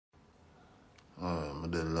I'm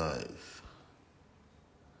the live.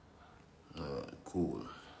 Alright, cool.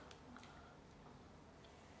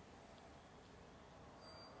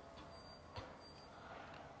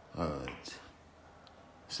 Alright.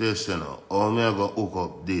 So listen now, how am I gonna hook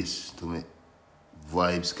up this to me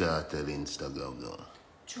Vybz Kartel Instagram now?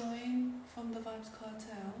 Join from the Vybz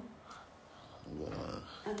Kartel. Well,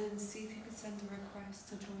 and then see if you can send a request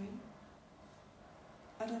to join.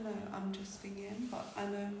 I don't know, I'm just thinking, but I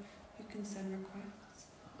know you can send requests.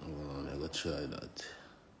 well, I'm gonna try that.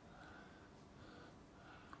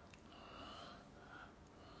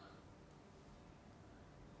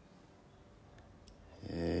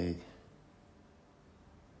 Hey.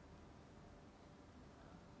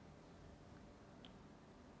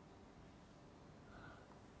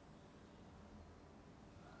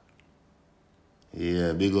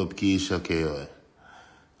 Yeah, big up Keisha K.O.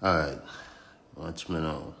 Alright, watch me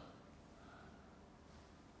now.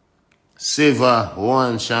 Siva,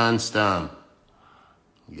 one Shawn Stamp.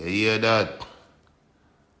 You hear that?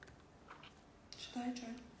 Should I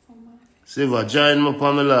join from my phone? Siva, join me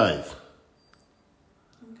on my live.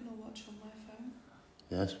 I'm gonna watch on my phone.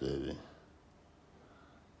 Yes, baby.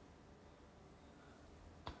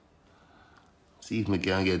 See if me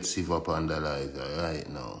can get Siva up on the live right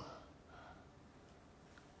now.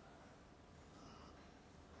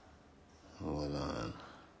 Hold on.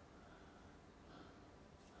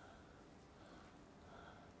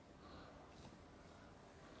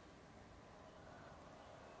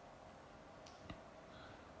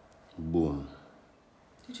 Boom.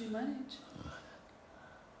 Did you manage?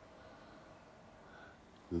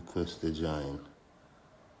 Request to join.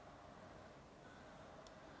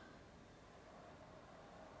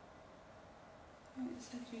 Oh, it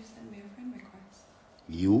said you sent me a friend request.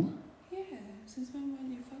 You? Yeah, since when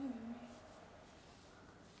weren't you following me?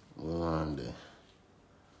 Hold on there.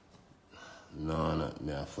 No, not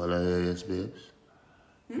me. I follow you, yes, babes.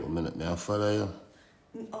 Me I follow you.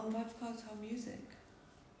 On Vybz Kartel Music.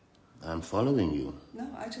 I'm following you. No,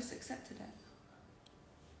 I just accepted it.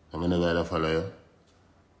 I'm never follow you.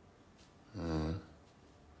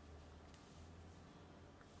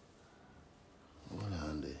 Hold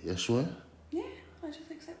on there. You sure? Yeah, I just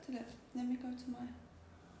accepted it. Let me go to my...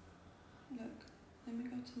 Look, let me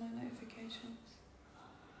go to my notifications.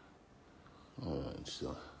 Alright,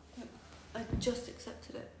 so. Look, I just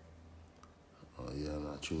accepted it. Oh, yeah, I'm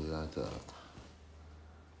not true that talk.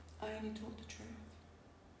 I only talk the truth.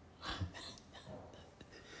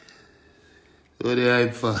 What the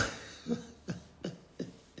hype for?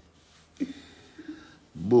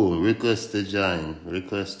 Boom, request to join.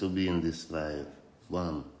 Request to be in this live.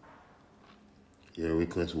 Bam. Your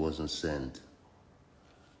request wasn't sent.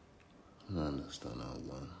 I don't understand how it's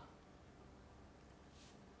gone.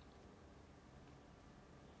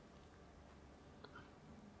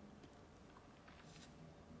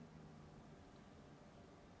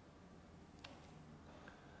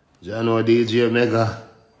 Jano DJ Mega.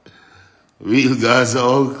 Real Gaza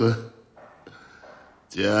uncle.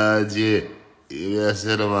 Georgie. You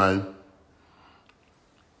said man.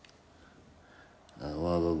 I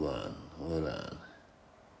want to go on. Hold on.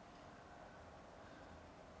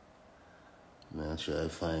 I'm try to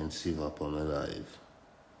find Siva up on my live.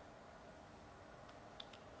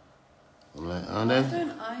 I'm like, Why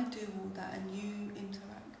don't I do all that and you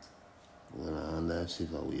interact? Well, and let's see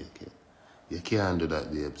if I wake it. You can't do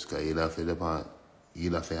that, babes, because you'll have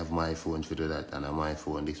to have my phone to do that, and my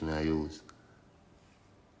phone, this me I use.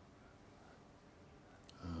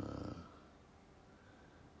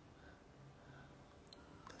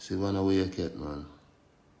 See when I wake it, man.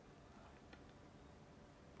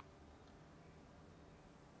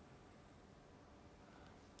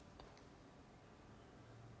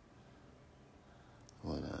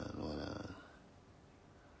 Hold on, hold on.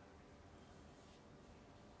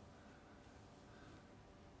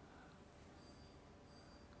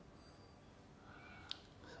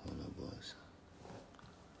 Hold on, boys.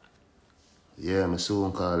 Yeah, me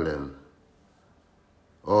soon call them.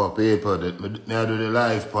 Oh, people, me I do the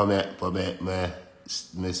live for me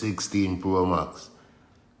 16 Pro Max.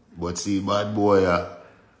 But see, bad boy,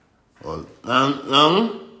 oh,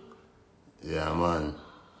 yeah, man.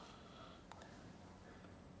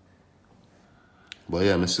 But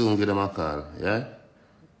yeah, me soon give them a call, yeah?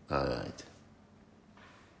 Alright.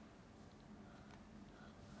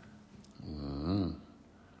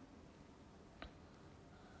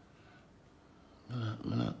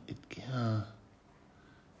 It can't.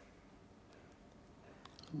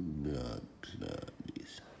 Blood,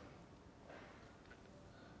 this.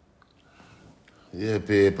 Yeah,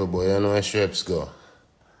 paper boy, I know where Shreps go.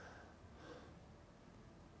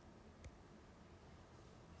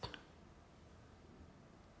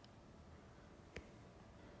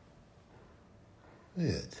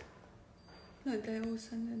 Wait. No, they're all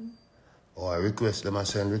sending. Oh, I request them, I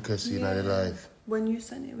send requests in the live. When you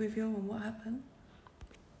sent it with your one, what happened?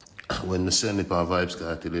 When they send it on Vybz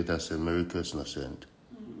Kartel, later send my request not sent.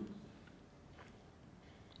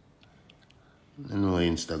 I know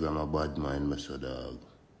Instagram a bad mind, me so dog.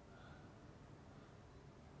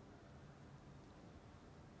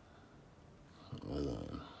 Hold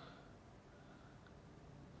on.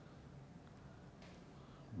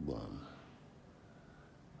 Bam.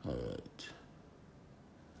 Alright.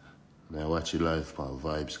 Now watch it live on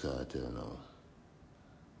Vybz Kartel now.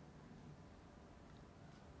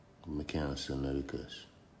 I can't send a request.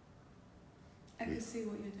 I can see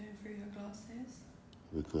what you're doing through your glasses.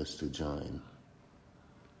 Request to join.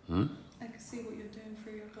 I can see what you're doing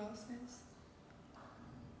through your glasses.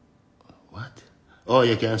 What? Oh,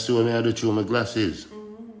 you can see what me I do through my glasses?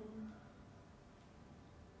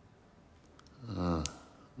 No,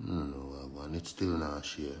 man, it's still not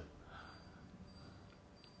share.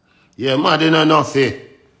 Yeah, mad in nothing.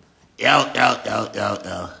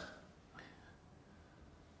 L.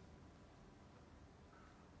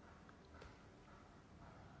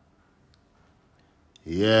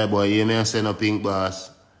 Yeah, boy, you may send a pink boss.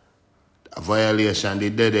 A violation, they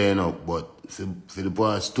dead enough, but for the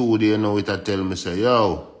past 2 days now, it a tell me, say,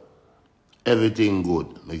 yo, everything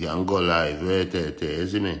good. I can go live, right there, you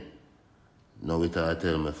see me? Now it a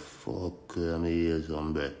tell me, fuck, I'm here,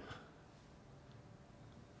 somebody.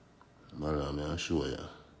 Man, I'll show you.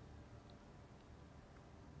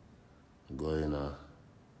 Go in a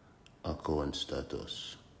account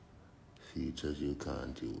status. Features you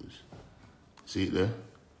can't use. See it there?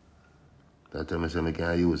 That tell me say I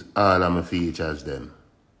can use all of my features them.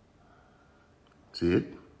 See it?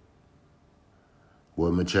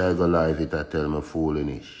 When I try go live, it I tell me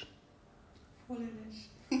foolinish.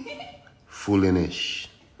 Foolinish.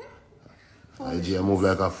 I move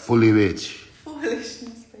like a fully bitch.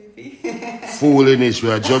 Foolishness, baby. Foolinish,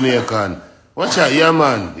 we are Jamaican. Watch out, yeah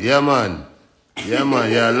man.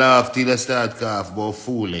 Yeah, laugh till I start cough about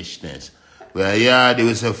foolishness. Well, yeah, they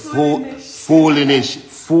will say foolinish.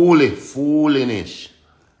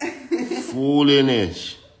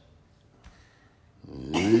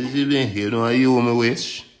 You know you me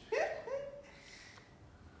wish.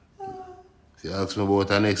 If you ask me about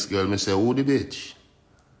the next girl, I say, who the bitch?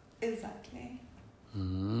 Exactly.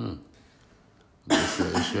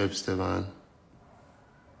 Shapes, man.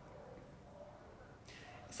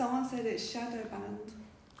 Someone said it's shadow banned.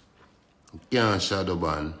 Can't shadow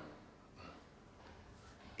ban.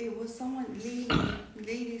 It was someone,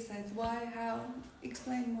 Lily said, why, how?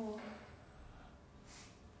 Explain more.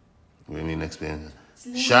 What do you mean explain?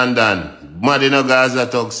 Shandon, mad in a Gaza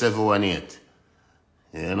talk 718.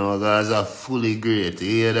 You know, Gaza fully great. You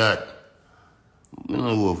hear that? You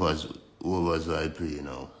know, overs I play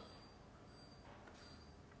now.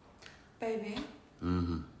 Baby?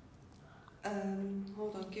 Hold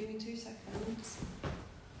on, give me 2 seconds.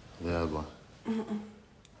 Yeah, go.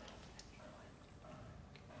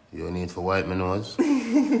 You need for wipe my nose?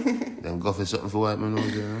 Then go for something for wipe my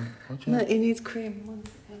nose, you know? No, it needs cream. 1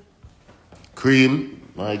 second. Cream?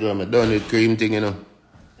 My God, I'm done with cream thing, you know.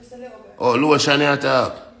 Just a little bit. Oh, lotion you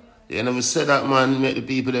talk. You never said that, man. Make the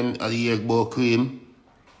people them a year about cream.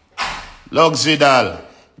 Luxury doll.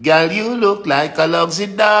 Girl, you look like a luxury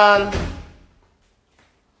doll.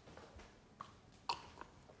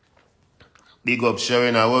 Big up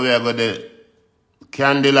Sharina. Where we are going to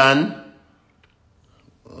Candyland?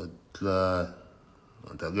 Oh, Lord.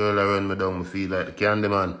 Not a girl around me down. I feel like the candy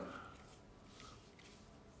man.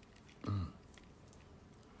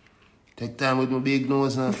 Take time with my big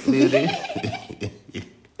nose now, lady.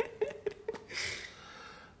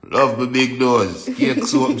 Love my big nose. Cake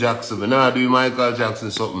soap Jackson. I now do Michael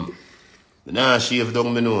Jackson something. I now shave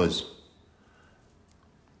down my nose.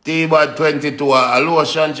 T-Bad 22, a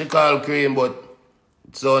lotion she call cream, but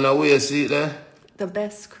it's on a way, see it there? The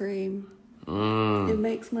best cream. It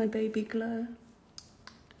makes my baby glow.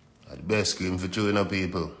 The best cream for chewing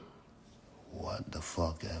people. What the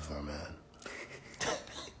fuck ever, man.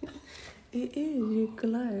 It is, you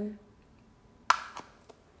glow.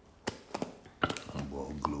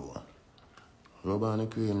 About glow. Rub on the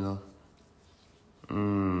cream now.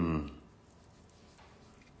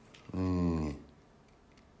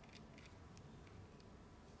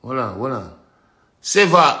 Hold on.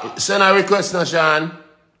 Siva, send a request now, Sean.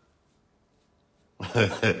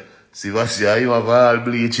 Siva say you have all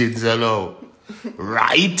bleaching so now.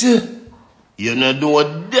 Right? You not do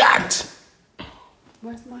that.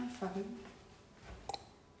 Where's my phone?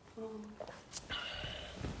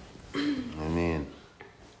 I mean,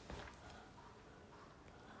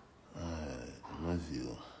 my view.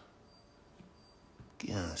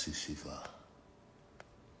 see Siva.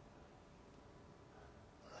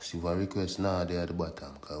 Siva request now there at the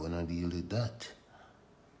bottom, because we don't deal with that.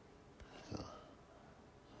 So,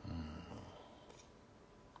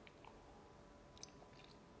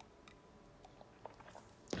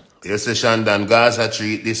 You say Shandon, Gaza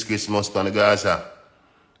treat this Christmas on the Gaza.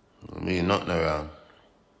 I mean, nothing around.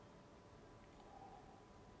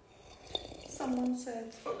 Someone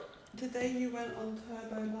said the day you went on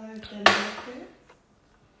Turbo Live, then broke it.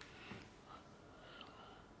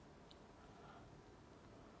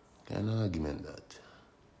 Kind of argument that.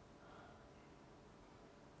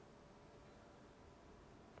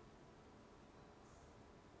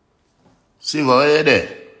 Siva, where you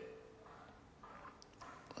there?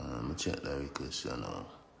 Let me check that request, you know.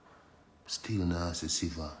 Still now see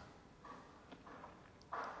Siva.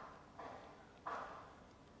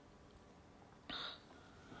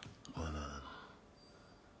 Hold on.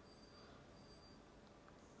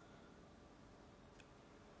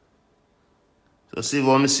 So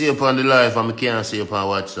Siva, when I see you upon the live, and I can't see you upon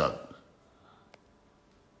WhatsApp.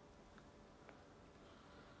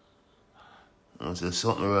 There's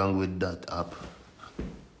something wrong with that app.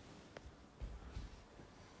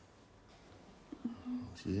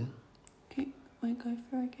 See? Okay, I go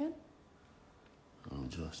through again. Let me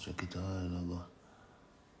just check it out and go.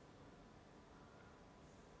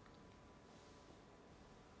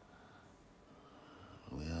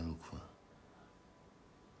 What I look for?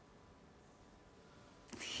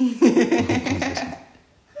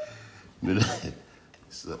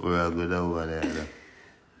 Something wrong with that one there.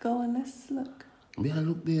 Go on, let's look. Me I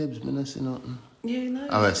look, babes, me not see nothing. Yeah, you know.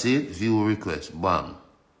 Alright, see it? View request. Bam.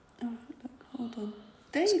 Oh, look, hold on.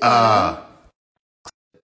 There you go. Ah.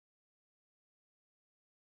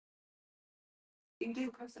 You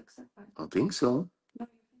do press accept. Right? I think so. No,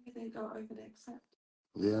 you think they go over the accept.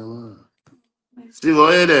 Yeah, man. Nice. See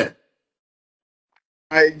what you there?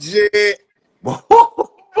 My G. Fully,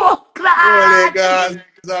 guys.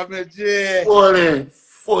 I'm a G. Fully,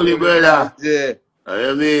 My brother. G.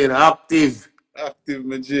 I mean, active. Active,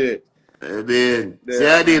 my G. I mean, see There,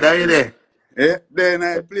 I did, my are you G. there? Yeah, then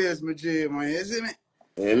I place my G, man. You see me?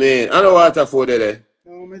 I mean, I know what for there.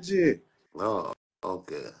 No, my G. Oh,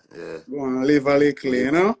 okay, yeah. Go on, live a little,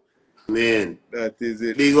 you know? I mean, That is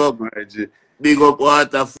it, big up, my G. big up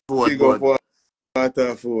Waterford, Big up but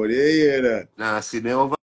Waterford. You hear that? nah, see me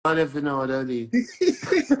over there if you know, daddy.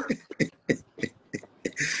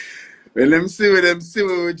 Well, them see with them see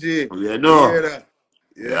with G. You You hear know. that?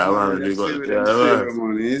 Yeah, Yeah, man. man, Them big see up, with yeah, them see man. with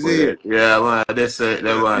man. You But, see? yeah, man, that's it,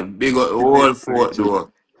 that That man. Big up the is it, whole my fort, G.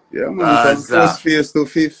 though. Yeah, man. From first Gaza. face to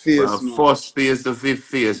fifth From face, man. first phase to fifth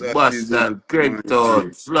phase, That is it, Boston, my Craigtown,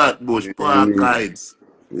 G. Flatbush, You hear Park me? Heights,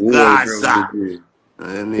 Whole ground Gaza. again.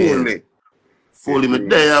 I mean, Fully. You fully me hear me?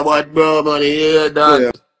 there about bro, man, you hear There,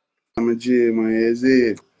 that? I'm a J, man. You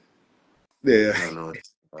see? There. I know.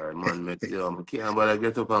 Alright, man, I can't bother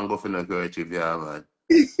get up and go for no kerchief, yeah, man.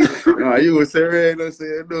 No, you go say right now, say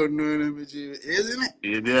you don't know them, J. Isn't it?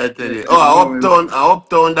 You dare tell Yeah, you. you Oh, know him.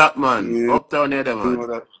 uptown that man. You Uptown there, man. know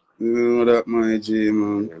that. You know that, my J,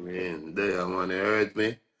 man. I mean, there, man, you hurt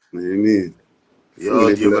me. I mean, Yo,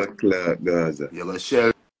 fully black clock, Gaza. you go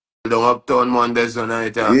shell down uptown Mondays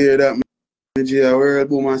tonight, You hear that, my J? A world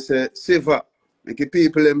boom, I say, Siva. Make the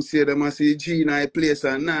people them say them, I see G9 place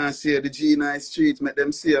and now see the G9 street, make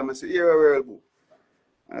them see them, I say, you're a world boom.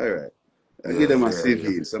 All right. I give Yeah, them a yeah, sieve yeah.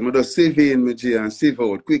 in. So I'm just sieve in, my G, and sieve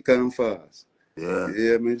out quick and fast. Yeah.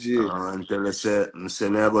 Yeah, my G. Until I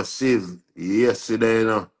me I go save yesterday, you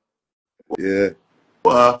know. Yeah.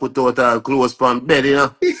 Put out all clothes from bed, you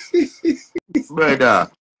know. Brother.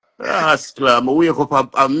 Rascal, I wake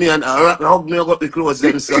up and me and I hug me up the clothes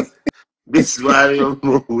them, so this why you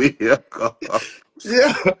wake up.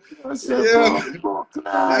 Yeah. I said, Yeah. fuck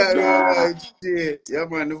that, Yeah, man, nah. like, G. Yeah,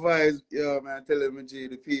 man, the vibes. Yeah, man, tell them, G,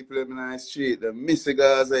 the people in the street, the Missy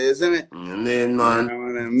Gaza, you see me? You mean, Yeah, man?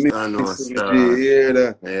 man, I I know, miss me, G. You star. hear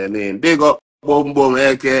that? I mean, big up Boom Boom,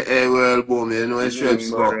 aka World Boom, you know, it's straight Yeah,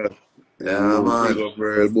 so. brother. Yeah, Yeah, man, big man. up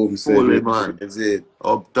Earl Boom Fully, segment. man. Is it?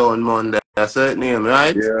 Uptown Monday. That's the name,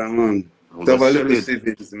 right? Yeah, man. I'm gonna Have a shell little it.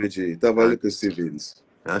 savings, me, G. Have a And little savings.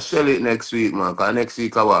 I shell it next week, man. Cause next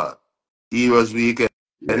week, what? Heroes Weekend.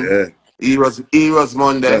 Yeah, Heroes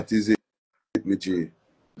Monday. that is it, me, G.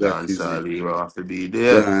 That is it. Dancehall hero have to be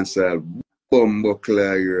there. Dancehall bumbo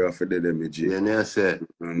clear off of the You damage. hear me I say?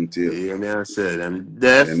 Until You hear me I say? Them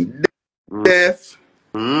deaf. them Mm. deaf,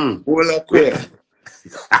 Mm. all a Yeah. quest.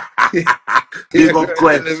 Big You're up right, tell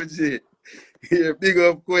Quest. me, G. Yeah, big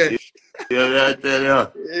up You quest. hear me I tell you?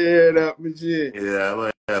 Yeah, that me, G. Yeah,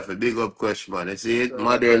 man. Have a big up Quest, man. You see it? So,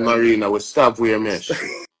 Modern Marina will stop with your mesh.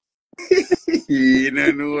 You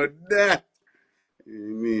don't know that.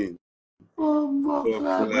 You mean? Oh,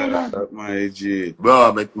 Fuck that, my G.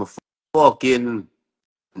 bro, but my fucking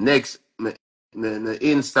next my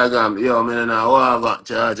Instagram, yo, man, I got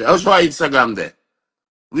charge. I was trying Instagram there.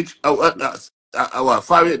 Which what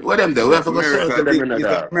favorite? What them there? We Yeah, have to go America, circle them big, in it's an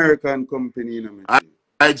there. American company, you know, my G.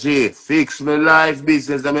 IG, fix my life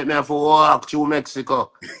business. They make me have to walk through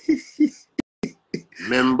Mexico.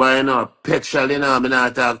 Remember, you know, petrol, you know, I'm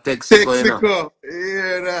not talk Texico, you know. Mexico.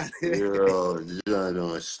 Yeah, that. Yo, John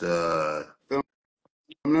don't start.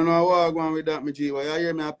 I don't know how I go on with that, my G. But you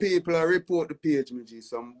hear me? People are report the page, my G.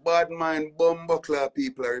 Some bad mind, bumbuckler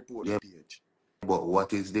people are report the Yeah, page. but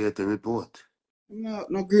what is there to report? No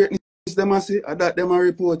greatness them I see. I that them a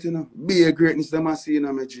report, you know. Be a greatness them I see, you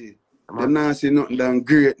know, my G. I'm Them not, not see nothing than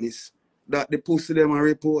greatness. That the pussy them a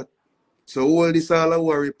report. So all this all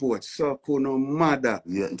our report. So no matter.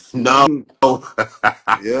 yeah, no.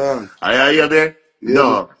 Mm-hmm. Yeah. Are you there? Yeah, me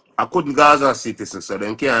No, I couldn't Gaza citizen, so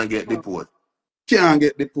them can't get deport. can't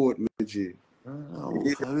get the port, my G. No,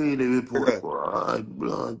 Yeah, for really report, that. boy.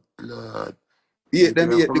 Blood. Hate People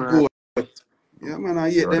them, are hate the coming out. goat. Yeah, man, I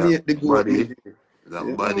hate Yo, them, that hate the goat, my body, G. that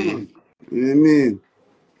Yeah, body. man. You mean?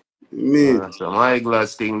 You mean? Some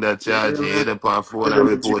eyeglass thing that charge you Yeah, head up on phone and them,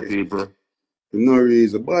 G. report people. No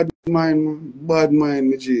reason. Bad mind, man. Bad mind,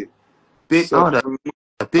 my G. Pink, So, oh,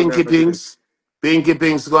 that Pinky Pinks. Pinky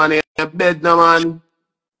Pinks going in your bed now, man.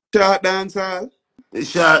 short dance hall. The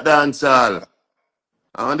short dance all.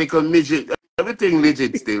 And they come midget. Everything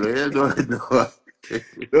legit still. You don't know.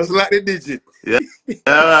 Just like the digit. Yeah,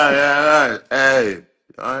 yeah, right. Hey,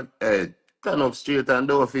 hey, turn up straight and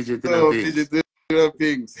don't fidget in the Oh, things. fidget the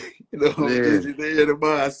things. You know, Yeah, fidget, you hear the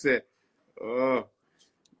boss say. Oh,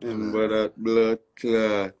 remember that blood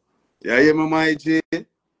clot. Yeah, you hear me, my G? yeah,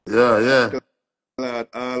 yeah. Clot,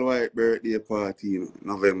 all white birthday party, you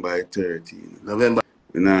know, November 13. November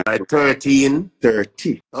You know, 13.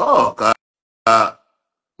 30. Oh, uh,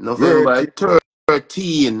 November Virgin.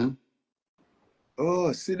 13.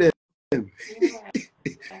 Oh, see them. Yeah.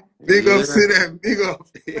 Big up, Yeah. see them. Big up.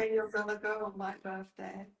 Where you're gonna go on my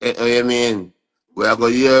birthday? What you mean? We are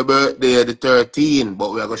going your birthday the 13,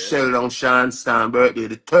 but we are going to Yeah, shell down Sean's birthday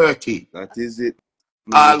the 30. that is it,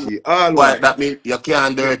 my All G. All white, white. that means you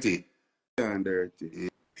can't dirty. And dirty.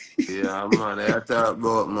 Yeah, man, I talk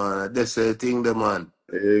about, man. That's the thing, the man.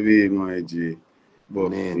 Heavy, my G.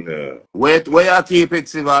 Man. Buckler. Wait, where you keep it,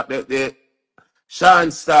 Siva? The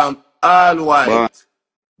Sean Stamp, all white,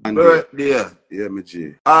 Bandia. birthday, Yeah, my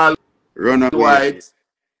G. all Runaway day. white,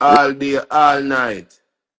 all day, all night.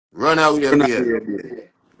 Runaway beer. Runaway day.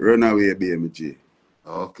 Runaway day, my G.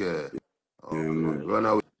 Okay. Yeah, Okay. man.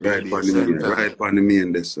 Runaway Right beer on the main. center. Right on the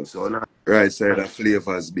main, this, sir. So now, Right side of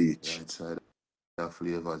Flavors Beach. right side of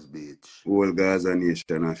Flavors Beach. Whole Gaza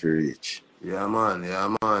Nation of reach. Yeah, man.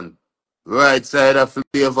 Yeah, man. Right side of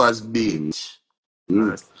Flavors Mm. Beach.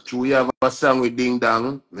 Mm. True, you have a song with Ding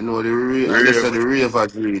Dong. We know and they said Rave. the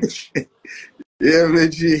Ravers Reach. Yeah, my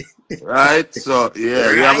G. Right? So,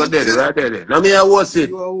 yeah, we are going Right. to right there. Now, me, I was You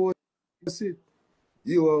it. are what it.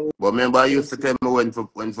 You are But remember, I used what to it. tell me when for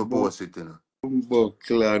post it, you know.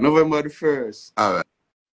 Buckler. November the 1st. All right,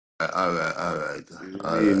 all right, all right, You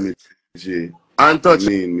all mean right. me, G? You Untouchable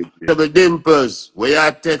mean me, G? Dimples. Where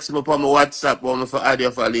you text me upon my WhatsApp, want me for add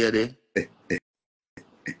you for lady.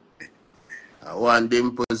 I want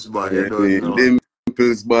Dimples, man, you I don't know. mean,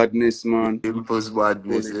 Dimples badness, man. Dimples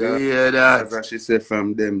badness, Holy you God. hear As that? she said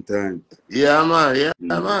from them time. Yeah, man, yeah,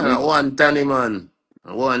 man. I Mm-hmm. want Tanny, man.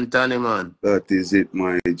 I want Tanny, man. That is it,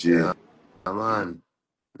 my G. Yeah, man.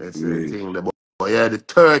 That's the Man. thing. But yeah, the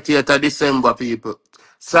 30th of December, people.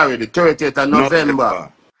 Sorry, the 30th of November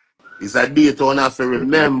November. is a date one have to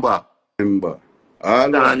remember. Remember.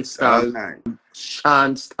 All Sean white, all Stamp, night.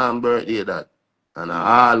 Sean Stamp birthday that. And an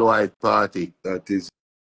all white party. That is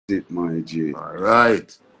it, my G. All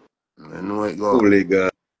right. I know it go. Holy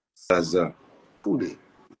Gaza. Fully.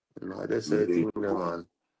 You know, that's the Mm. thing there, man.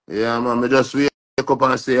 Yeah, man. Me just wake up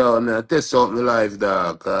and say, oh, man, test out my life,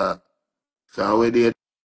 dog. So we did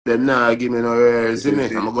them now give me no rare, see me.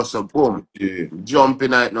 Is I'm it, gonna go so my boom. G. Jump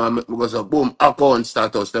in right now, I'm go so boom, account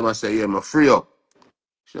status. Them I say, yeah, I'm free up.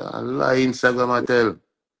 So I lie Instagram I tell.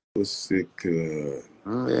 Sick.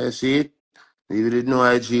 Yeah, see it? If you didn't know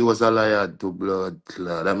IG was a liar to blood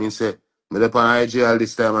clot. That means say me dey on IG all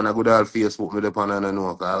this time and I go to all Facebook me dey on and I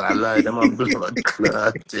know. 'Cause I lie them a blood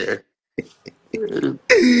clot. Yeah.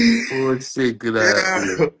 Oh, sick that.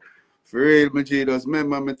 Yeah. For real, my G. Just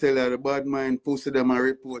remember me tell you the bad mind pussy them and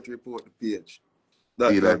report the page.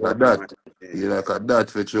 That Be guy like a bad mind. dot. Be like a dot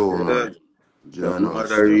for you, Yeah. man. That's John no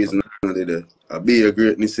other Oster. reason I did it. I be a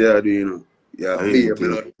greatness here, I do, you know. Yeah, I be a ain't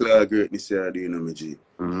think. blood clot greatness you do, you know, my G.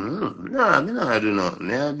 Nah, me not do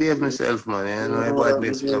nothing. I behave myself, man. I You know know about that, my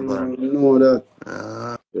this G, stuff, man. you know that.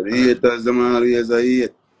 Uh, So the haters, them always a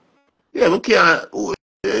hate. yeah,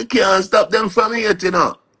 we can't stop them from hate, you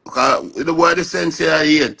know. Because the word the sense here,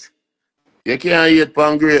 hate. You can't hate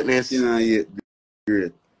upon You greatness. know, hate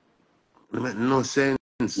great. It make no sense.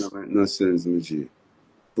 No make no sense, my G.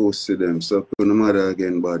 Post to them, suck on the mother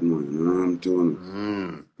again, bad man. You know what I'm doing?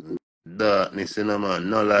 Mm. Darkness in a man,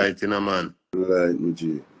 no light in a man. Right, my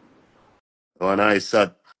G. When I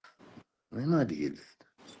sat, I'm not deal.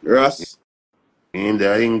 Ross, In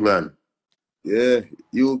the England. yeah,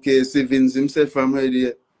 UK Sevens himself from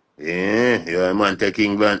here. Yeah, man take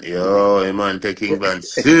England. Yo, man take England.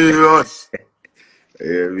 Serious.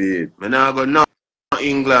 Yeah, man. Me now go no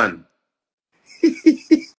England.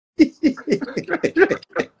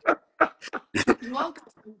 You are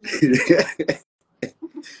good.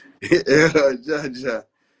 Yeah, Jaja.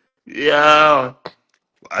 Yeah.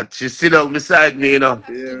 And she sit down beside me, you I know. have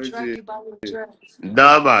Yeah, to my drag G. you by your dress.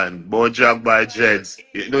 Nah, man. Boy drag by dreads.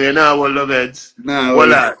 You know, you know what the meds. Nah, Well,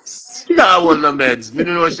 well, nah, what the meds. Me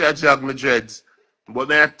don't know she drag my dreads. But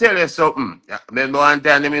may I tell you something? Remember one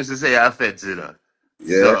time they used to say you're fed, you know.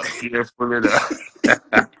 yeah. So, careful, you know.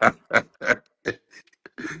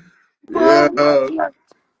 Yeah,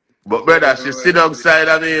 But brother, she sit well, outside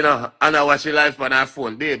of me, you know, and I watch your life on her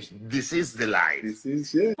phone. Babes, this is the life. this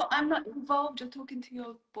is, yeah. But I'm not involved. You're talking to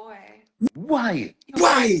your boy. Why? Your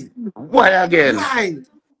Why? Why again? Why?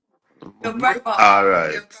 your brother. All Your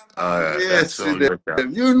right. All brother. right. That Yes, see sounds better.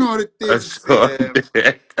 them. You know the That things, see sounds them.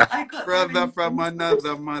 better. I got them Brother in. from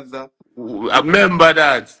another mother. I remember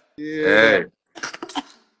that. Yeah. Hey,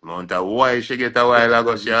 Mount a why she get a while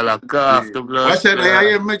ago, she all a cough Yeah. to blood. Watch out, I Yeah.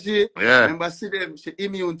 hear my G. Yeah. Remember, see them, she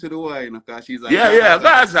immune to the wine, because she's a Yeah. Gaza.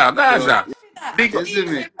 Gaza, So, Gaza. That I Big you up. didn't see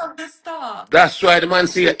even me? say from the start. That's why the man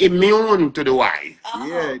say immune to the wife.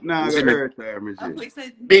 Yeah, Oh, nah, You I see got me? hurt her, my I G. thought you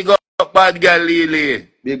said. Big up bad girl Lily.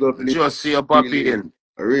 Big up Just see your puppy Lily. in.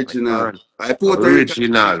 Original. Man. I Puerto Rican, my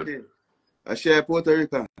Original. G. I share Puerto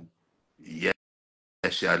Rican. Yes,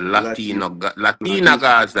 yeah, Latina. Latina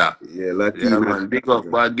Gaza. Yeah, Yeah, Latina. man. Big up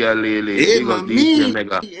bad girl Lily. Hey, Big up DJ mami.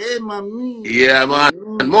 Mega. Hey, mami. Yeah, man.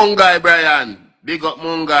 Mm. Mungai, Brian. Big up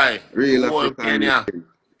Mungai. Real Whole African Kenya. link.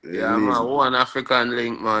 I Yeah, man. mean, One African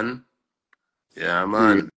link, man. Yeah, real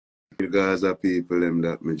man. Gaza people, them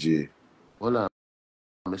that, my G. Hold on.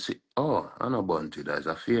 Let me see. Oh, I know Bounty. There's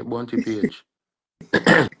a fake Bounty page.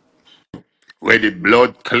 Where the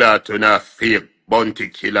blood clot on a fake Bounty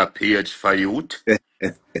killer page for youth.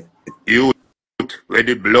 Youth. Where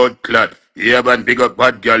the blood clot. Yeah, man. Big up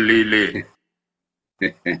bad girl Lily.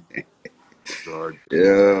 God.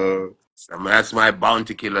 Yo, That's my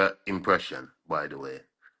Bounty killer impression, by the way.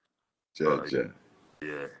 cha Oh, cha.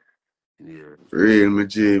 yeah. Yeah. Real, my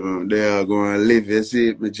G, man. They are going to live, you see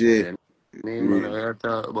it, my G. Yeah. Me, man, mean, I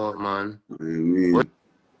talk about, man. I But mean.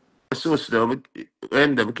 so still,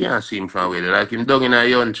 when we can't see him from where, like him down in a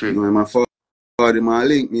country. No, my father, my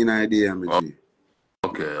link me in idea, my G.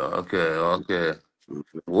 Okay.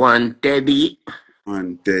 One Teddy.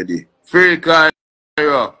 Man, Teddy. Free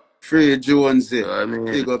Cairo. Free Jonesy. I mean,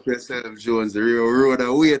 Big up yourself, Jonesy. Real road, I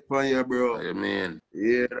wait for you, bro. I mean,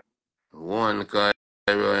 Yeah, one Cairo,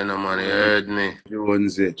 you know, man, you heard me.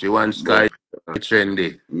 Jonesy. She want But Sky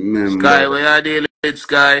trendy. Sky, remember, where you dealing with,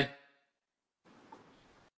 Sky?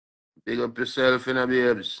 Big up yourself, you know,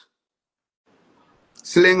 babes.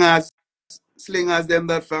 slingers. Slingers, them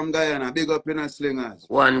that from Guyana. Big up in a slingers.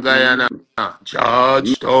 One Guyana,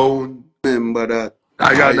 Georgetown, Remember that.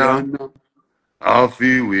 Guyana, Guyana.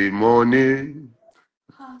 Afi with money.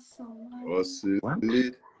 Hustle money. Hustle What?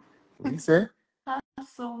 it. What you say?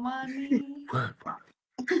 Hustle money. Perfect.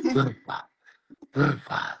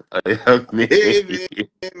 I have me. Heavy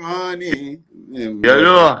money. You Remember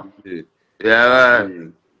know? that. Yeah,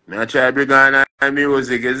 man. Yeah. Me I try bring on her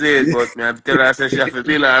music, is it? But me have to tell her, say she have to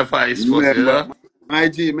build her voice first, you Remember, know? my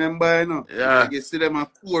G, remember, you know? Yeah. You see them a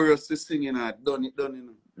chorus to singing, done, you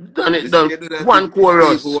know? Done You it, see, done. you do that One with people who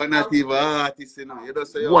chorus. are not even artists, you know? You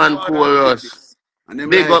just say, yo, One Lord have pity. chorus. And them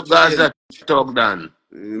Big life up change. Gaza talk done.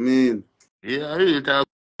 I mean, Yeah, I really talk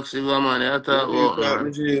silver man. I talk you about talk, my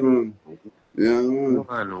man. G, man. Yeah,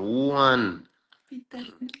 man. One. Be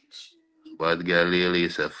definition. Bad girl Lily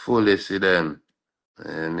is a fully see them.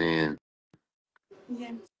 I mean,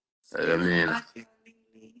 Yes. I mean,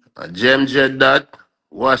 Absolutely. a Gem Jet that,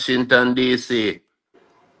 Washington DC.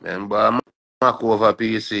 Remember Mac over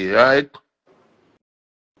PC, right?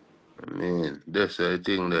 I mean, that's the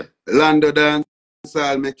thing there. Lando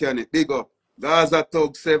Dancehall Mechanic, big up. Gaza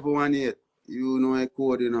Tug 718. You know I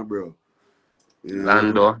code, you know, bro. Yeah, man.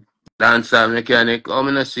 Lando. Dancer mechanic. How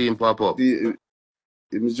many see him pop up? See,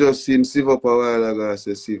 him just see him sieve up a while ago. I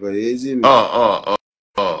said, sieve, you see me? Oh.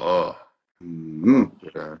 Mm-hmm.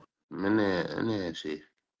 Okay. Me see.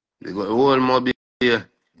 They got the whole mob here.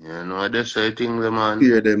 You know, that's the thing, the man.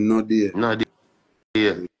 Hear them, not there. Not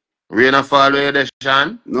there. Rain a fall where there,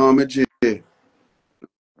 Sean? No, me J.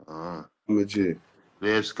 Oh. Me J.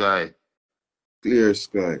 Clear sky. Clear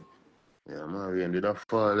sky. Yeah, man, rain did a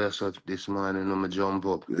fall there so this morning, I'm jump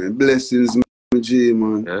up. Blessings, me J,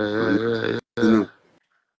 man. Yeah. You know.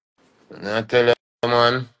 I tell you,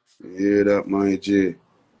 man. You hear that, my J?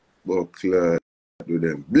 Buckler do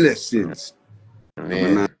them. Blessings. I'm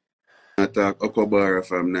Man. not talk Okobara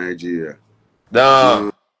from Nigeria.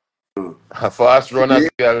 No. No. A fast runner Yeah,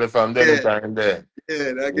 girl from them yeah, time there.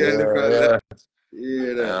 that girl from that. Yeah.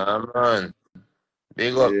 Hear that. Yeah, man.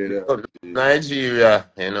 Big Hear up that.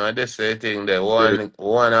 Nigeria. You know, they say thing there. Yeah,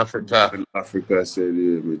 One Africa, Africa said,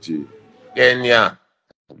 yeah, me J. Kenya,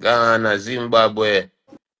 Ghana, Zimbabwe.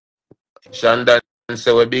 Shandon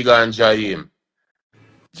say we big on Jaim.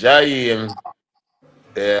 Jaim,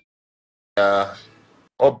 uh,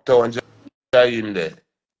 uptown Jaim there.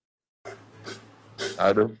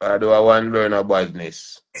 I do a one learn of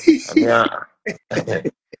badness.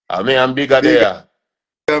 I mean, I'm bigger Nigga, there.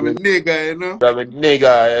 I'm a nigga, you know. I'm a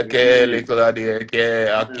nigga, aka Yeah, little of the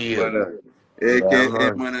aka Akil. remember that. Yeah, AKA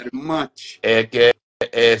man. man of the match.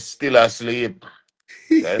 aka still asleep.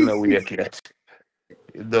 I don't know wake yet.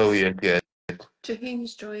 You don't wake yet.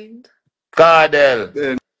 Jaheim's joined. Cardell.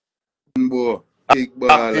 Ben boy, big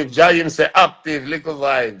baller. Active. Jaim say active. Little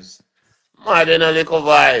vibes. Mad in a little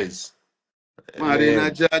vibes. I Marina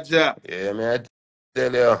mean, Jaja. yeah, me I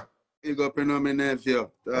tell you. Big up in my nephew.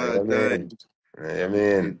 I All time. mean, I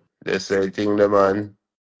mean, they say thing the man.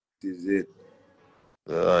 This is it.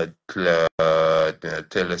 God, Claude, I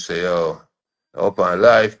tell you, say, yo, up on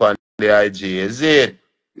life on the IG, is it?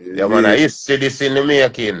 Yeah, man, I Yeah, used to see this in the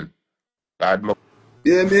making. God, my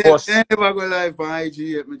yeah, me first. never go live on IG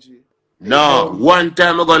yet, me G. Hey, No, no. one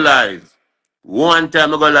time I go live. One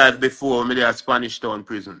time I go live before me there Spanish Town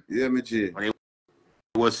prison. Yeah, me G. And it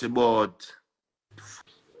was about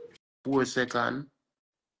 4 seconds.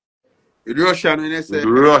 With Russian when they say,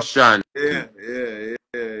 Russian. yeah,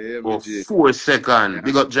 me For G. 4 seconds. Yeah,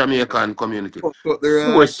 Big up Jamaican community. fuck up the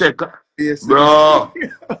Four Russian seconds. face, me G.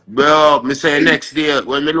 Bro, me say next day,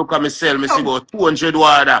 when me look at myself, me see about 200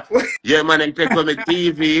 water. Yeah, man, and take on my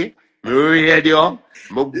TV, my radio,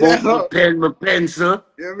 my book, my Yeah, pen, my pencil,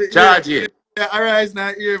 yeah, me charge ear. it. Yeah, arise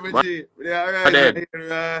not here, me But G. Yeah, arise not then, here,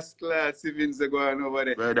 rascal. Siblings are going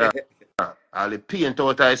over brother, there. all the paint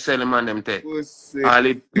out I sell him on them take. Pussy. All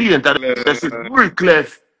the paint that this is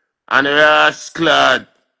brickless and rascal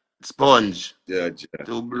sponge. Judge,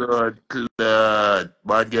 Two blood clot.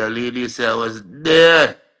 Bad girl lady say I was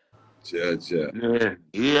there. judge.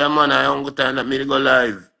 Yeah, man, I don't got time that me to go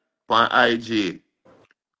live on IG.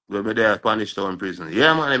 When me there at Spanish Town prison.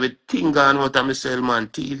 Yeah, man, everything gone out of myself, man.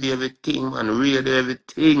 TV, everything, man. Radio,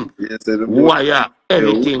 everything. Yes, the boy. Wire, Yeah,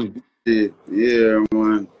 everything. yeah,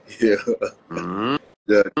 man. Yeah, Mm-hmm.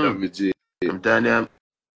 judge, me G. I'm telling you,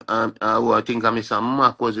 I think I miss a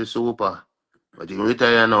Mac was a super. But he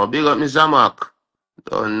retire now. Big up Mr. Mac.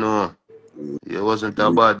 Don't know. He wasn't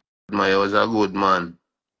a bad man. He was a good man.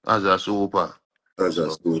 As a super. That's a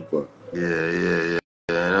So, super. yeah.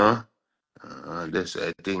 You know? This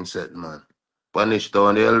I think set, man. Punish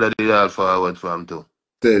down the elder did all forward from too.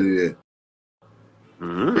 Tell you,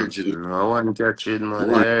 original No one catch it, man.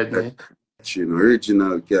 You one heard me? catching,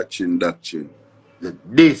 original catching doctrine.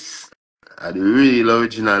 This are the real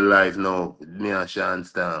original life now. With me and Sean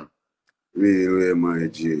Storm. Real way, my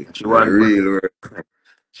G. She The want, real way.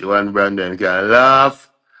 she want Brandon can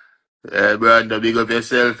laugh. Hey, Brandon, big up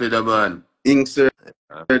yourself, the man. Ink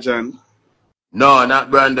surgeon. No, not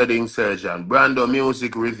Brandon the Insurgent. Brandon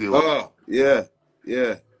Music Review. Oh, yeah. Big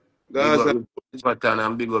up Gaza, the pattern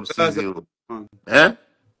and big up Gaza, CZU. man. Eh?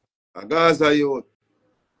 A Gaza youth.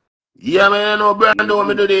 Yeah, man, you know, Brandon want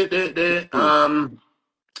me Mm-hmm. do the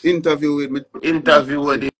Interview with me. interview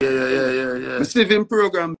with the Me see him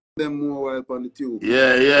program them more while on the tube.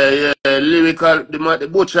 yeah. Lyrical, the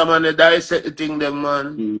butcher man, they dissect the thing, them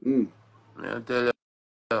man. Mm-hmm. I tell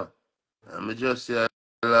you, I'm just say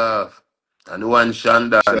laugh. And the one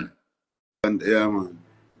Shandan. And yeah, man.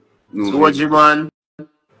 No, him. Soji man.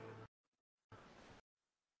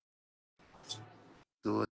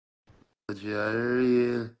 Soji a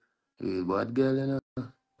real bad girl, you know.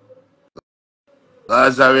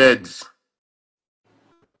 Gaza Reds.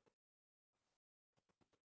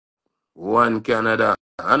 One Canada.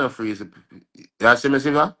 I know freeze. You see me,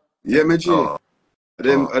 Siva? Yeah, me G. Oh.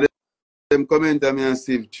 Them comment on me and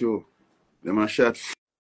Steve Cho. Them a shot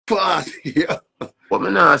fast. Yeah. But me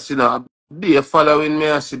not see now. Be following me,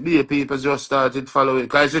 I see be people just started following.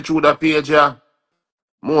 Cause it's through the page, yeah.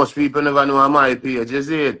 Most people never know my page, is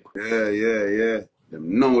it? Yeah.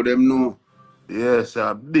 Them know. Yes,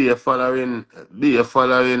 be following. Be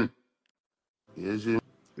following. You see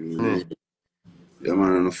me? Yeah, yeah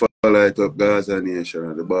man, on the follow it up Gaza Nation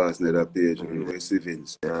and the boss need a page and we see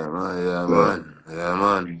Vince. Yeah, man, yeah, God man. Yeah,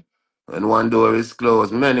 man. When one door is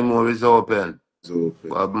closed, many more is open. is open.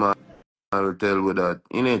 Bob man will tell with that,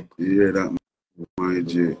 innit? You hear that, my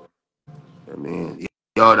J? I mean,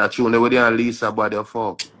 yo, that tune with you and Lisa body of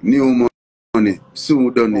fuck. New money,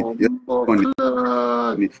 soon done it. Oh, Yeah, money.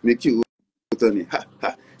 God. Me cute on it. Ha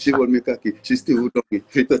ha. She want me cocky. She still done it.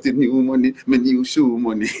 Fit at the new money, me new shoe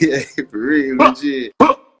money. Yeah, for real, me J.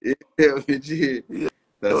 Yeah, me J. Yeah, yo,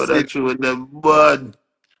 That's that it. tune with the bud.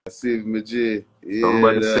 That's it, me J. Yeah,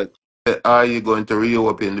 Somebody said, that. are you going to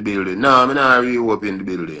reopen the building? No, I'm not reopen the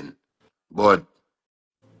building. But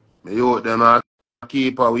me out them a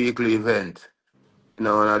keep a weekly event. You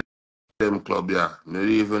know, one of them club, yeah. Me don't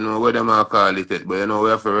even know what them a call it, but you know we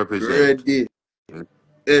have to represent. Ready You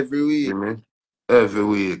every see week. me? Every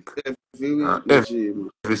week. Every week, me Every J,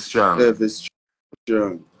 man. strong. Every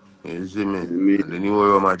strong. You see me? You mean? And the new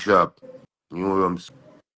room a drop. New room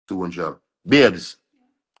soon drop. Babes,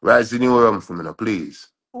 rise the new room for me now, please.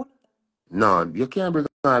 All of them. No, you can't bring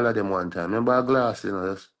all of them one time. Remember a glass, you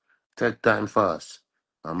know, just take time fast.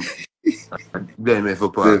 Then if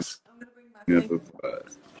you Them pass. I'm gonna bring my never favorite one.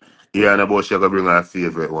 pass. Yeah, and about you gonna bring our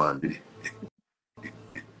favorite one.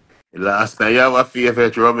 Last time you have a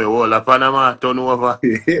favorite rum, you hold a Panama turn over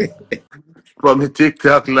from the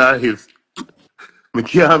TikTok live. Me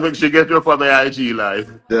can't make sure get you from my IG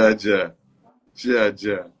live. Jaja.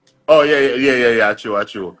 Jaja. Oh yeah,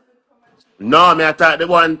 true. No, me I thought the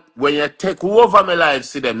one when you take over my live,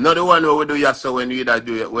 see them. Not the one where we do yes so when you that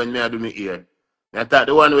do it when me I do me here. Me I thought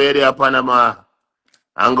the one where they are Panama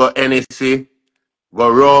and go NEC, go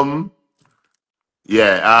rum.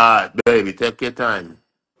 Yeah, baby, take your time.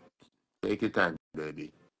 Take your time,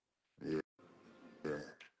 baby. Yeah, yeah.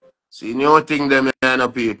 See new thing them no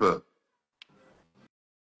people.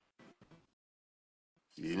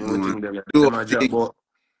 See new No, thing do them a drop thing. but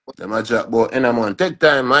them a drop but in a month. Take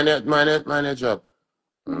time, man, drop.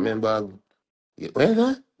 No, Remember where's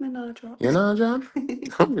that? me no drop. You know drop?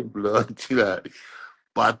 Blood chill.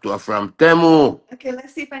 Patwa from Temu. Okay,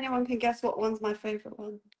 let's see if anyone can guess what one's my favorite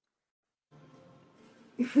one.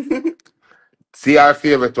 See our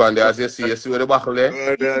favorite one there, as you see with the buckle there?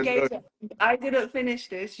 You God. gave it. I didn't finish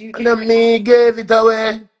this. You And gave then it out. me gave it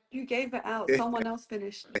away. You gave it out. Someone else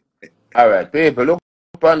finished it. Alright, people, look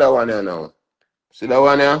on that one here now. See that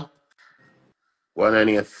one here? One on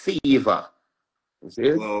here, Fever. You see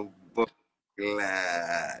it? Love, but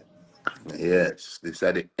glad. Yes, this is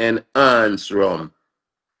the enhanced rum.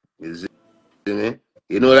 You see me?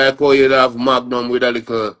 You know like how you have Magnum with a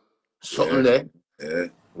little something Yeah, there? yeah.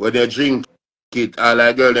 When they drink it, all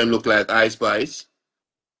like girl them look like Ice Spice.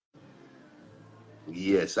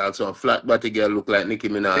 Yes, also a flat body girl look like Nicki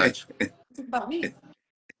Minaj. Talk about me.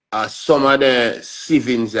 Some of the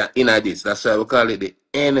sievings are in this. That's why we call it the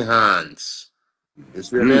enhance. You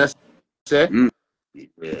see me Mm, I say? mm.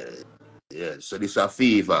 Yeah, yeah. So this a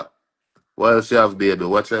fever. What else you have, baby?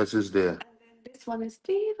 What else is there? And then this one is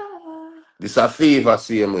Diva. This a fever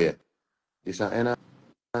same way. This a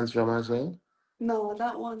enhance rum as well? No,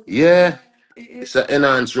 that one. Yeah, It it's is. a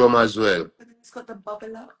enhance rum as well. But then it's got the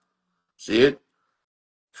bubble up. See it?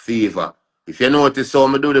 Fever. If you notice how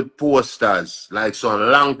me do the posters, like some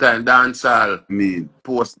long time dancehall I mean,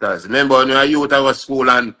 posters. Remember when you were youth at school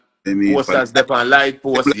and for posters dep on light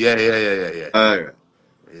post? Yeah. alright.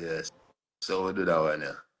 Yes. So we do that one,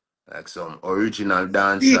 yeah. Like some original Dick.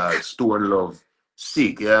 dancehall, Stone Love.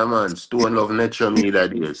 Sick, yeah, man. Stone Love Nature Me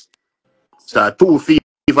that is. So So two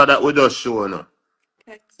fever that we just show now.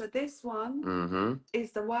 okay, so this one Mm-hmm.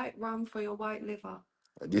 is the white rum for your white liver.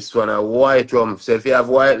 This one a white rum. So if you have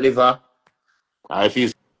white liver, or if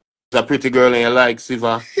you're a pretty girl and you like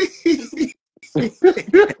silver, you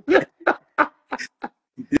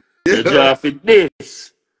Yeah. draw fit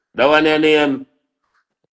this. That one your name.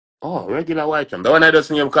 Oh, regular white rum. That one I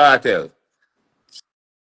just name cartel.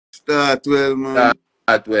 Start well, man.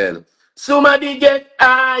 That well. Somebody get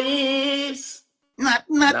eyes. Not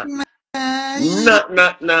Nah. nice.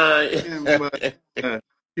 Not. Remember.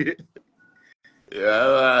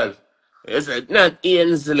 Yeah, man. It's not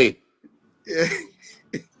Ainsley. Yeah.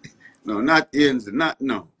 No, not ends. Not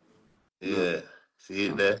no. No. Yeah. See it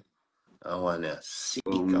No. there? I want to sick. I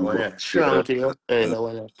want But to strong to your head. I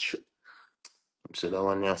want to. So that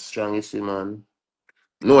one you're strong, you see, man.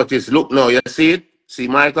 Notice, look now, you see it? See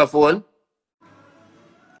microphone?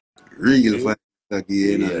 Real See? vibes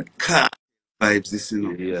again Yeah. and car vibes this, you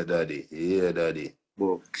know. Yeah, daddy. Yeah, daddy.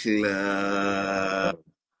 Buckler.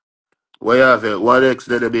 What you have it? What next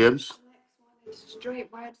to the babes?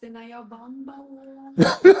 Straight vibes in your bumbo.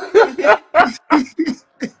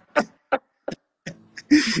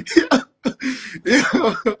 Yo,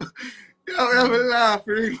 we have a laugh,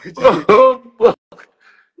 Ricky. Oh,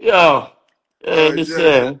 yo. Yo, The Johnny.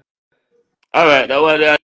 same. All right, that one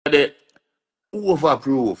the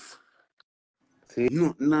overproof. See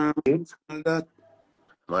No, nah, it? that.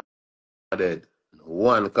 Man, dead.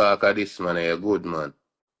 One cock of this man, a good man.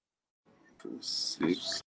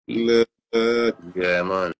 Six. Blood. Yeah,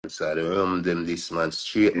 man. So I rum them this man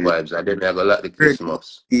straight vibes. And then I go like the Ready.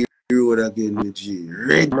 Christmas. Road again, my G.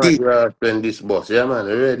 Man, Ready. you are spend this bus. Yeah, man.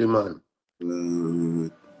 Ready, man.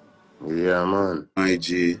 Blood. Yeah, man. My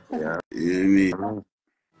G. Yeah. You know me? Man.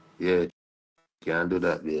 Yeah, can't do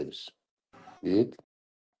that, babes. It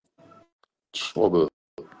trouble.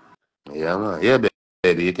 Yeah, man. Yeah,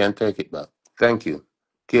 baby, you can take it back. Thank you.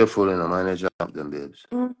 Careful in the manager of them, babes.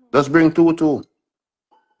 Just bring two.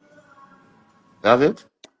 Have it?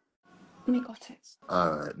 We got it.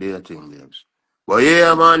 Alright, do your thing, babes. But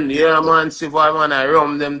yeah, man, see if I man, I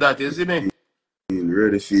rum them that, you see me?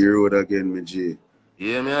 Ready for your road again, my G.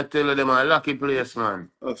 Yeah, me I tell you them a lucky place, man.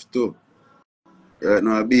 Have to. Right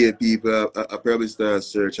now, be people, I probably start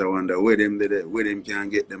search. I wonder where them did it, where them can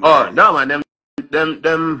get them Oh, idea. no, man,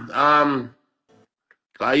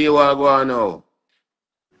 how you are going now?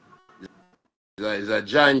 It's a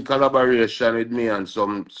giant collaboration with me and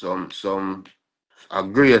a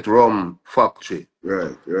great rum factory,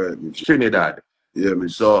 Right, my G. Trinidad. Yeah, my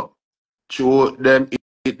G. So, through them,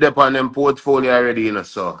 it depend on them portfolio already, you know,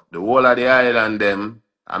 so the whole of the island, them,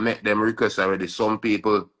 I make them request already. Some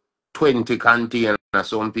people 20 container,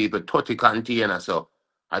 some people 30 container, so.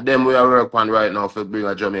 And them we are work on right now for bring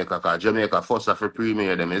a Jamaica, cause Jamaica first have to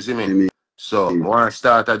premiere them, you see me? You mean, So, we want to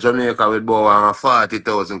start at Jamaica with about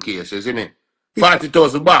 40,000 cases, you see me?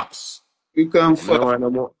 40,000 bucks. we can Me no fuck. want no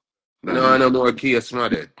more. Me no want no more case,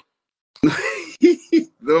 man.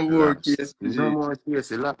 No more Last. case, my No G. more case.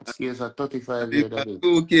 The last case at 35 If years I old.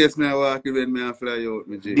 two case, me walk when me and fly out,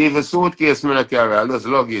 my G. Give a suitcase me not carry, I lose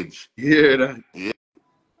luggage. Hear that? Yeah,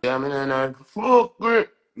 yeah, me no fuck it.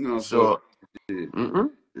 No, fuck. So, Yeah,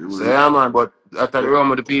 so man. yeah, man, but after the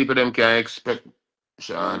realm of the people, them can expect,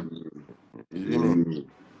 Sean. You see me?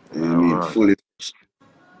 I Yeah, mean, man. fully.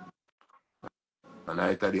 And I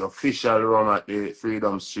had the official room at the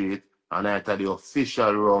Freedom Street, and I had the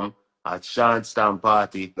official room at Shanstown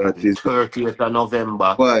Party, That the is 30th of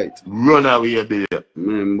November. white. Runaway there.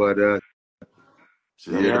 Remember that.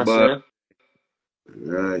 See what Hear the I bar. say?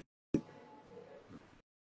 Right.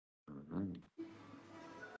 Mm-hmm.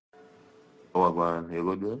 Oh, man, you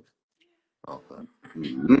good with? Okay.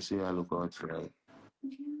 Mm-hmm. See, I look outside.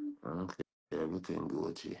 Okay, everything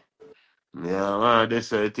good, G. Yeah, man, this is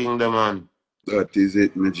the thing, the man. That is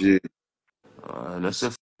it, my G. That's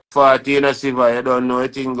a 14, I see, but you don't know a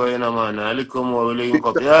thing going on, man. I look more, we link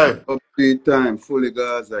up, yeah. Up big time, fully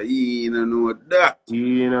Gaza. He ain't know that.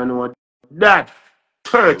 You know what? That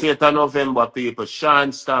So, 30th of November, people,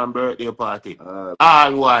 Sean Stan birthday party. uh,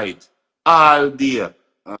 All white, all day,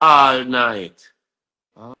 uh, all night.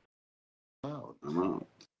 All out. uh,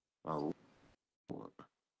 Oh,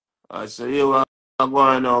 I say, you are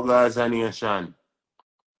going now, guys, and nation.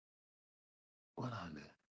 What on there?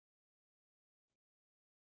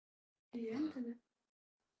 The internet.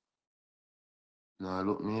 No,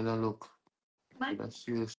 look, me, no look. That's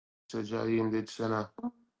you, so Jareem did, Senna.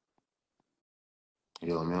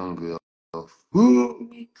 Yo, me hungry.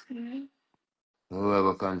 Me too.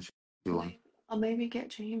 Whoever can you. Wait, I'll maybe get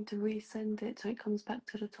Jaheim to resend it so it comes back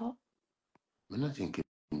to the top. I'm not thinking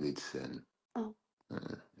did send. Oh,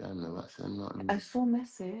 I never send nothing. I saw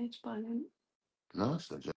message, but I didn't. No,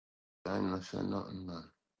 so I never send nothing,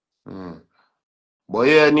 man. But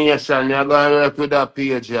yeah, nation, you're going to work with that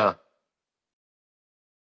page, yeah.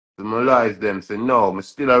 To my life, them say, no, I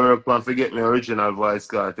still a work on forget my original voice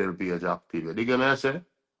cartel page active. You dig me, I say?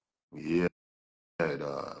 Yeah,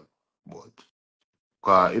 dog. But,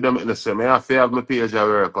 cause it don't make no sense. I have to have my page at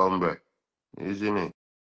work on, bro. You see me?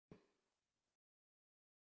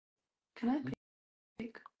 Can I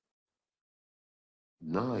pick?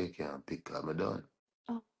 No, you can't pick, I'm done.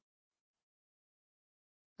 Oh,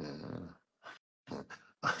 Yeah.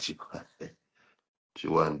 She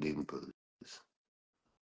want dimples.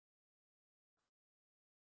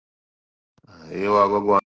 You are going to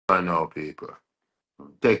go on now, people.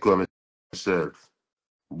 Take care of myself.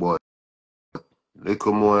 But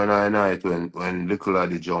Little more in the night when little of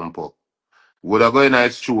the jump up. Would I go in the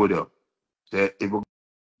studio? Say, if we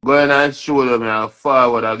go in the studio, me I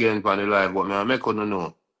forward again for the live, but me I make you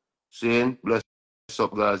know. See, bless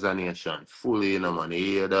up Gaza Nation. Fully in a man. You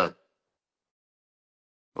hear that?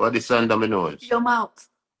 What the sound of my nose? Your mouth.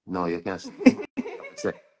 No, you can't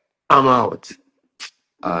say. I'm out.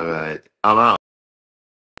 Alright. I'm out.